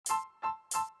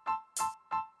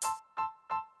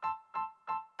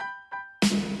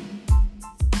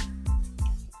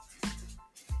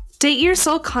Date Your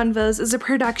Soul Convos is a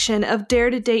production of Dare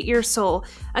to Date Your Soul,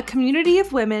 a community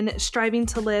of women striving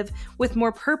to live with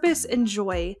more purpose and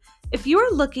joy. If you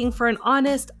are looking for an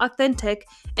honest, authentic,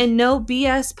 and no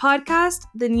BS podcast,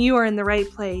 then you are in the right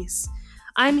place.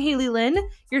 I'm Haley Lynn,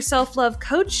 your self-love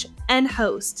coach and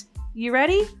host. You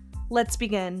ready? Let's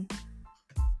begin.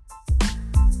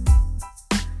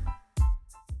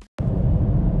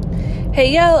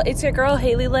 Hey yo, it's your girl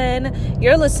Haley Lynn.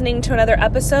 You're listening to another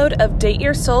episode of Date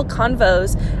Your Soul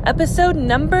Convos, episode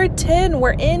number 10.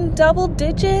 We're in double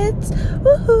digits.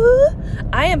 Woohoo!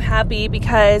 I am happy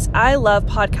because I love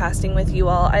podcasting with you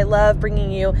all. I love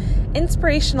bringing you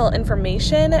inspirational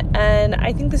information, and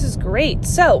I think this is great.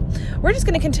 So we're just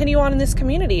going to continue on in this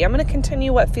community. I'm going to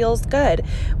continue what feels good,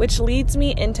 which leads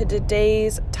me into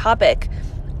today's topic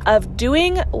of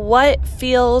doing what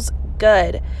feels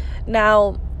good.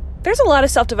 Now, there's a lot of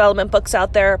self-development books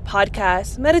out there,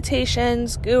 podcasts,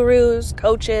 meditations, gurus,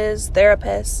 coaches,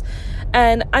 therapists,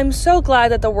 and I'm so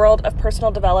glad that the world of personal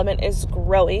development is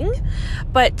growing,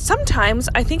 but sometimes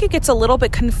I think it gets a little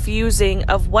bit confusing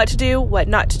of what to do, what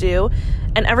not to do,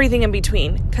 and everything in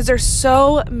between, because there's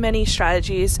so many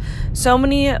strategies, so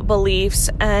many beliefs,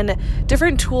 and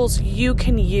different tools you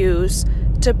can use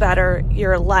to better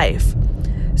your life.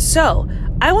 So,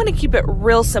 I want to keep it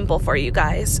real simple for you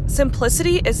guys.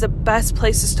 Simplicity is the best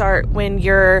place to start when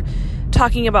you're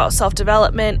talking about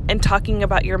self-development and talking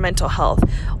about your mental health.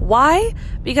 Why?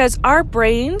 Because our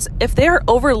brains, if they're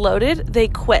overloaded, they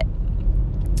quit.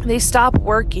 They stop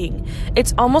working.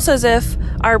 It's almost as if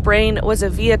our brain was a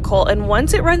vehicle, and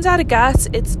once it runs out of gas,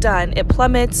 it's done. It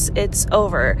plummets, it's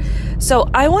over. So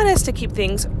I want us to keep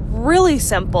things really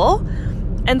simple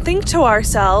and think to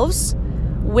ourselves,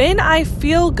 when I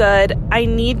feel good, I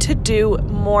need to do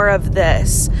more of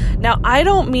this. Now, I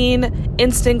don't mean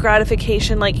instant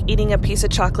gratification like eating a piece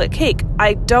of chocolate cake.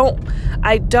 I don't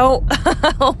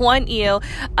want you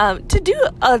to do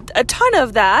a ton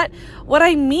of that. What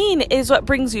I mean is what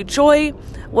brings you joy,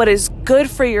 what is good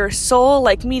for your soul,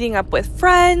 like meeting up with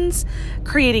friends,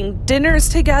 creating dinners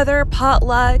together,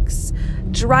 potlucks,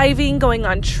 driving, going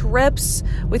on trips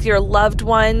with your loved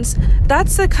ones.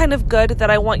 That's the kind of good that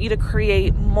I want you to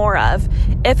create more of.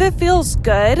 If it feels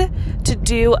good to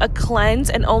do a cleanse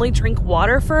and only drink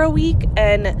water for a week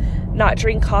and not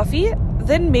drink coffee,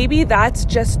 then maybe that's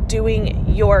just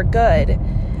doing your good.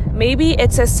 Maybe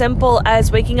it's as simple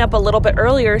as waking up a little bit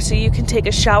earlier so you can take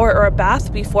a shower or a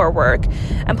bath before work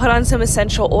and put on some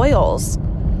essential oils.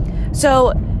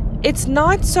 So it's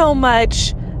not so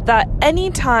much that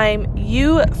anytime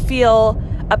you feel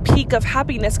a peak of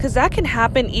happiness, because that can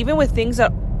happen even with things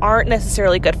that aren't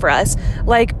necessarily good for us,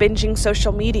 like binging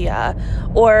social media,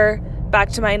 or back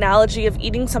to my analogy of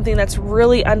eating something that's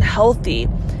really unhealthy.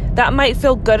 That might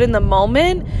feel good in the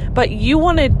moment, but you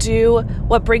want to do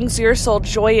what brings your soul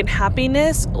joy and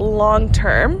happiness long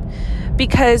term,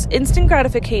 because instant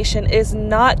gratification is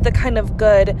not the kind of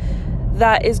good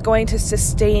that is going to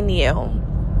sustain you.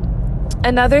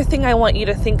 Another thing I want you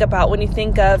to think about when you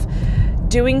think of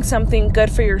doing something good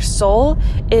for your soul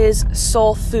is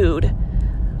soul food.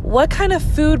 What kind of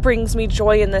food brings me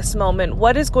joy in this moment?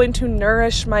 What is going to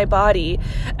nourish my body?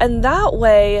 And that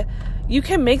way, you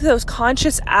can make those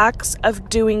conscious acts of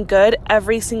doing good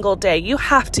every single day. You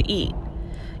have to eat.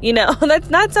 You know, that's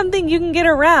not something you can get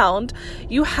around.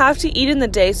 You have to eat in the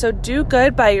day. So do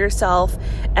good by yourself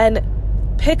and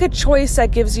pick a choice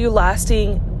that gives you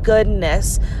lasting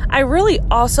goodness. I really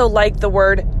also like the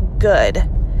word good.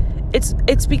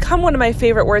 It's become one of my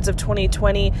favorite words of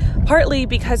 2020, partly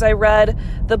because I read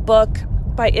the book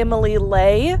by Emily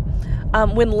Ley,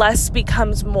 When Less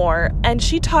Becomes More, and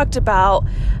she talked about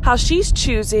how she's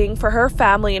choosing for her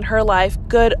family and her life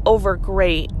good over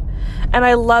great. And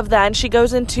I love that. And she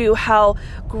goes into how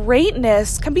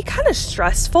greatness can be kind of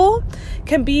stressful,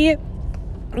 can be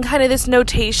kind of this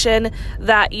notation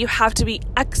that you have to be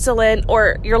excellent,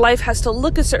 or your life has to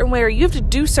look a certain way, or you have to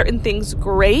do certain things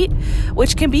great,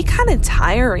 which can be kind of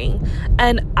tiring.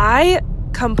 And I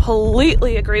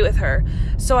completely agree with her.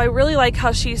 So I really like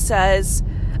how she says,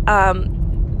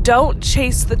 don't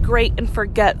chase the great and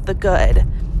forget the good.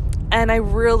 And I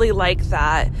really like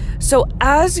that. So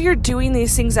as you're doing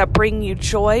these things that bring you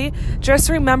joy, just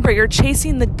remember you're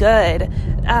chasing the good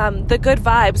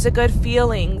vibes, the good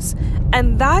feelings.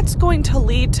 And that's going to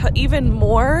lead to even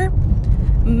more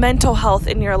mental health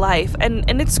in your life. And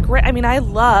it's great. I mean, I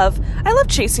love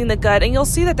chasing the good. And you'll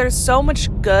see that there's so much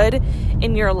good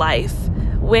in your life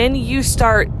when you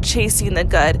start chasing the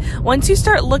good. Once you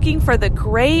start looking for the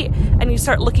great and you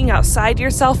start looking outside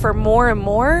yourself for more and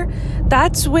more,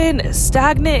 that's when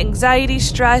stagnant anxiety,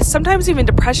 stress, sometimes even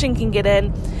depression can get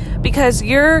in, because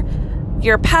you're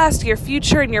Your past, your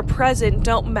future, and your present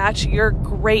don't match your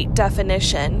great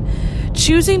definition.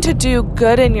 Choosing to do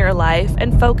good in your life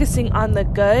and focusing on the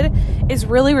good is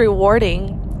really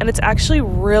rewarding, and it's actually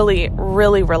really,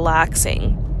 really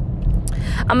relaxing.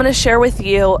 I'm going to share with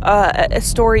you a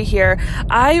story here.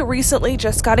 I recently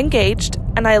just got engaged,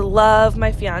 and I love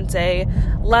my fiance,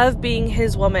 love being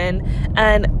his woman,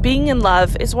 and being in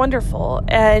love is wonderful.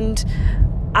 And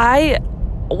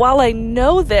while I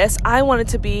know this, I wanted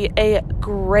to be a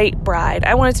great bride.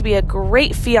 I wanted to be a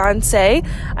great fiance.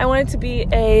 I wanted to be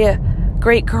a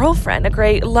great girlfriend, a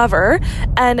great lover,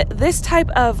 and this type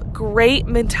of great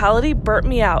mentality burnt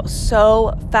me out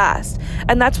so fast.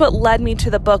 And that's what led me to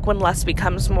the book When Less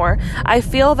Becomes More. I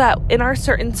feel that in our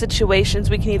certain situations,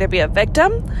 we can either be a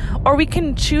victim or we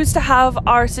can choose to have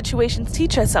our situations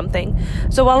teach us something.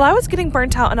 So while I was getting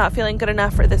burnt out and not feeling good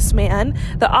enough for this man,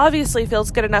 that obviously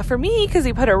feels good enough for me because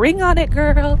he put a ring on it,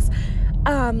 girls,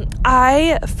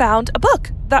 I found a book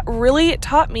that really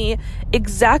taught me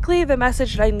exactly the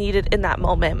message that I needed in that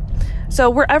moment. So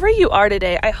wherever you are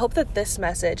today, I hope that this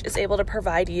message is able to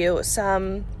provide you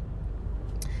some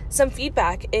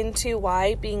feedback into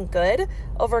why being good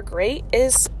over great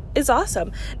is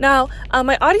awesome. Now,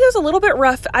 my audio is a little bit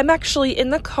rough. I'm actually in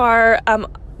the car,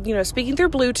 speaking through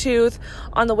Bluetooth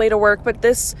on the way to work, but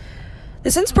this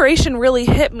inspiration really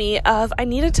hit me of I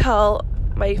need to tell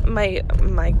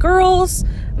my girls,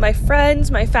 my friends,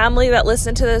 my family that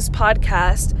listen to this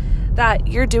podcast that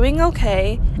you're doing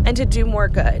okay and to do more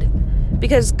good,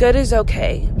 because good is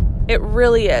okay. It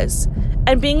really is.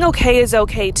 And being okay is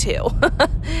okay too.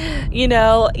 You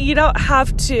don't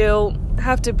have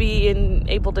to be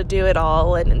able to do it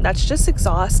all, and that's just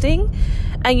exhausting.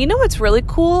 And you know what's really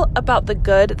cool about the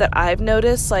good that I've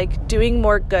noticed, like doing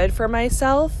more good for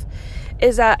myself,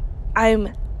 is that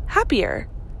I'm happier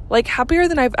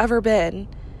than I've ever been.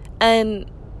 And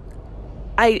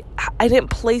I didn't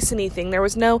place anything. There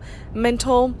was no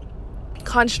mental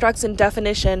constructs and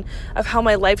definition of how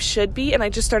my life should be, and I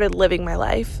just started living my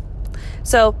life.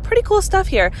 So pretty cool stuff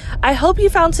here. I hope you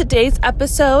found today's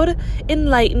episode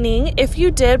enlightening. If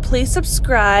you did, please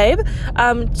subscribe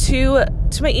to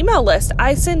my email list.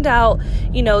 I send out,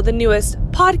 the newest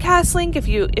podcast link if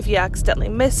you accidentally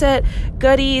miss it,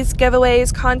 goodies,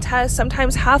 giveaways, contests,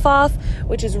 sometimes half off,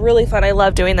 which is really fun. I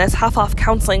love doing this, half off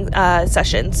counseling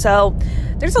sessions. So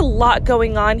there's a lot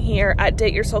going on here at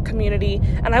Date Your Soul Community,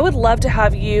 and I would love to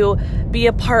have you be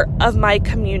a part of my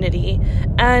community.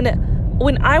 And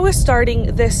when I was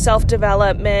starting this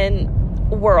self-development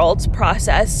world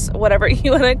process, whatever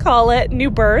you want to call it, new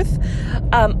birth,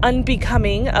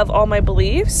 unbecoming of all my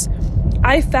beliefs,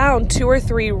 I found 2 or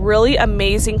 3 really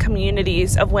amazing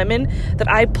communities of women that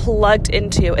I plugged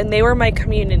into, and they were my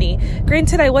community.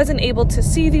 Granted, I wasn't able to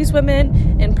see these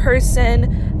women in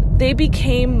person. They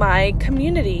became my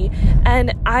community,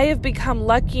 and I have become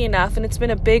lucky enough, and it's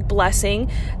been a big blessing,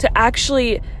 to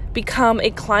actually become a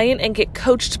client and get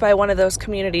coached by one of those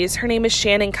communities. Her name is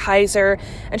Shannon Kaiser,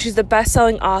 and she's the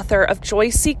best-selling author of Joy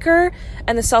Seeker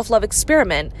and The Self-Love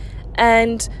Experiment.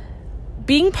 And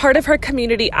being part of her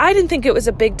community, I didn't think it was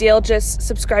a big deal just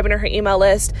subscribing to her email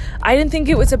list. I didn't think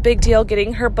it was a big deal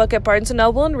getting her book at Barnes &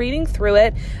 Noble and reading through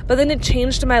it, but then it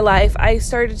changed my life. I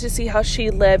started to see how she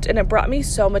lived, and it brought me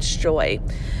so much joy.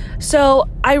 So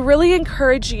I really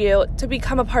encourage you to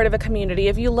become a part of a community.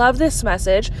 If you love this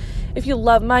message, if you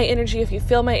love my energy, if you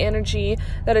feel my energy,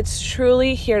 that it's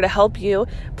truly here to help you,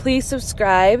 please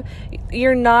subscribe.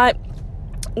 You're not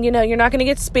going to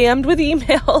get spammed with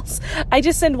emails. I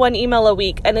just send 1 email a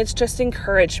week, and it's just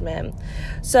encouragement.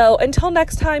 So until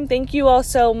next time, thank you all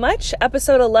so much.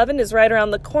 Episode 11 is right around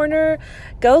the corner.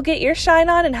 Go get your shine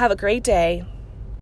on and have a great day.